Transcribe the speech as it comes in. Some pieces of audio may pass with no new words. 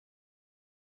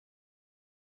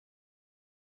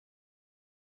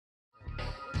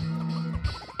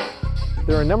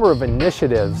There are a number of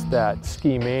initiatives that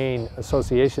Ski Maine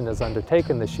Association has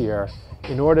undertaken this year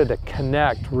in order to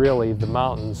connect really the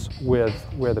mountains with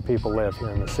where the people live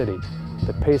here in the city.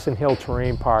 The Payson Hill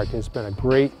Terrain Park has been a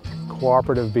great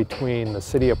cooperative between the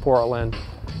City of Portland,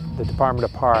 the Department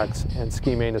of Parks, and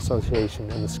Ski Maine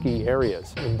Association in the ski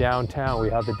areas. In downtown, we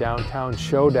have the Downtown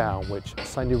Showdown, which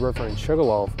Sunday River and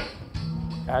Sugarloaf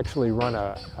actually run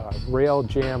a rail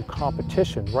jam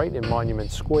competition right in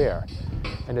Monument Square.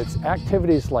 And it's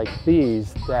activities like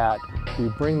these that we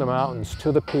bring the mountains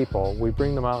to the people, we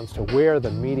bring the mountains to where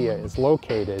the media is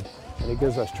located, and it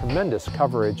gives us tremendous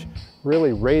coverage,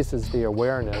 really raises the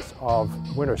awareness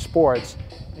of winter sports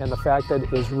and the fact that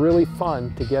it is really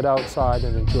fun to get outside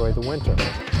and enjoy the winter.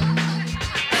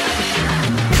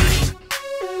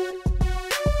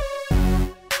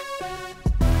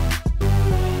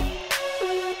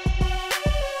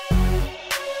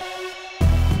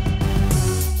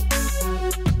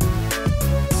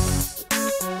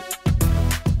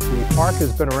 The park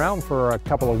has been around for a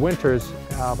couple of winters,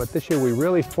 but this year we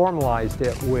really formalized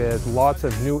it with lots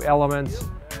of new elements,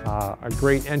 a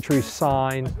great entry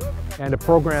sign, and a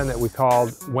program that we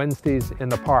called Wednesdays in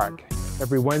the Park.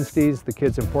 Every Wednesdays the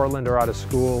kids in Portland are out of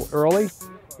school early,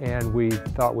 and we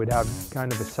thought we'd have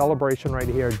kind of a celebration right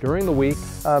here during the week.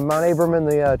 Mount Abrams and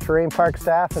the terrain park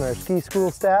staff and our ski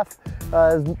school staff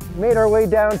has made our way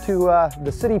down to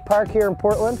the city park here in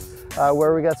Portland,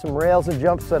 where we got some rails and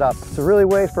jumps set up. It's a really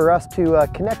way for us to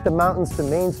connect the mountains to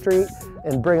Main Street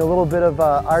and bring a little bit of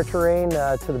our terrain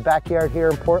to the backyard here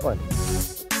in Portland.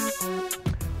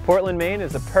 Portland, Maine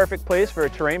is a perfect place for a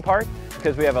terrain park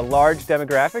because we have a large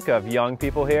demographic of young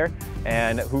people here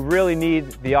and who really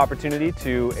need the opportunity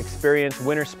to experience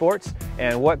winter sports,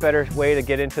 and what better way to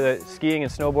get into skiing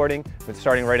and snowboarding than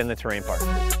starting right in the terrain park.